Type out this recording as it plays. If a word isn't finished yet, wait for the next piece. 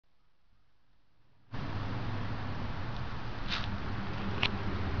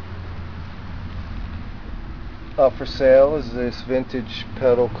Up for sale is this vintage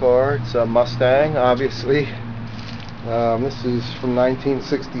pedal car. It's a Mustang, obviously. This is from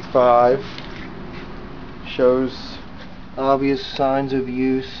 1965. Shows obvious signs of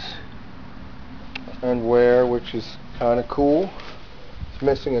use and wear, which is kind of cool. It's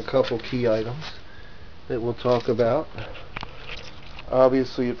missing a couple key items that we'll talk about.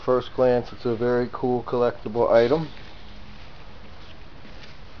 Obviously, at first glance, it's a very cool collectible item.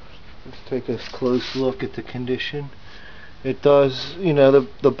 Let's take a close look at the condition. It does,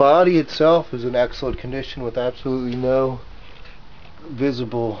 the body itself is in excellent condition with absolutely no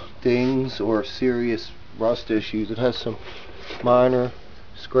visible dings or serious rust issues. It has some minor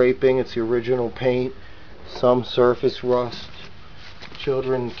scraping. It's the original paint, some surface rust.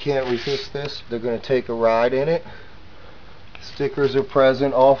 Children can't resist this. They're going to take a ride in it. Stickers are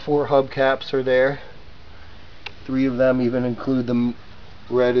present. All 4 hubcaps are there. 3 of them even include the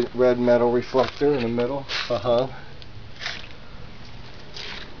red metal reflector in the middle.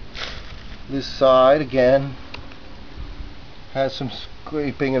 This side again has some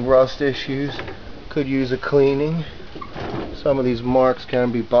scraping and rust issues. Could use a cleaning. Some of these marks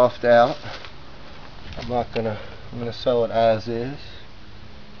can be buffed out. I'm gonna sell it as is.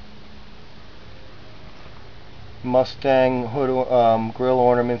 Mustang hood, grill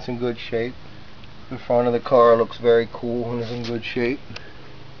ornaments in good shape. The front of the car looks very cool and is in good shape.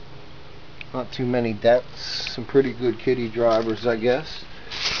 Not too many dents. Some pretty good kiddie drivers, I guess.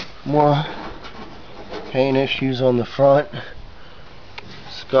 More paint issues on the front.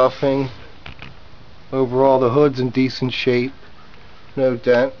 Scuffing. Overall, the hood's in decent shape. No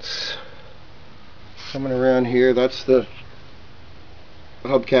dents. Coming around here, that's the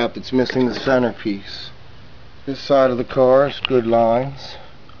hubcap that's missing the centerpiece. This side of the car is good lines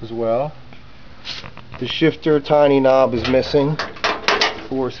as well. The shifter tiny knob is missing.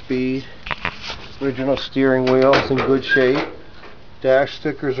 4-speed. Original steering wheel is in good shape. Dash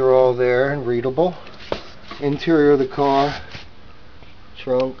stickers are all there and readable. Interior of the car.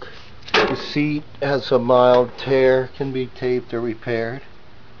 Trunk. The seat has a mild tear, can be taped or repaired.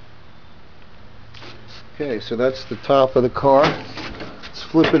 Okay, so that's the top of the car. Let's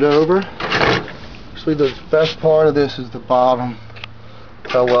flip it over. Actually, the best part of this is the bottom.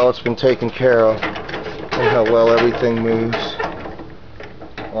 How well it's been taken care of and how well everything moves.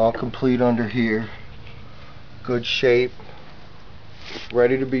 All complete under here. Good shape.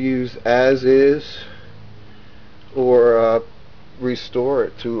 Ready to be used as is, or restore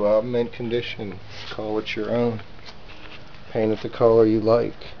it to mint condition. Call it your own. Paint it the color you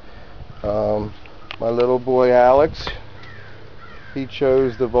like. My little boy Alex, he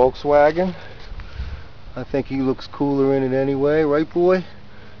chose the Volkswagen. I think he looks cooler in it anyway, right boy?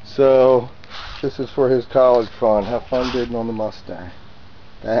 So this is for his college fund. Have fun bidding on the Mustang.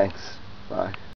 Thanks. Bye.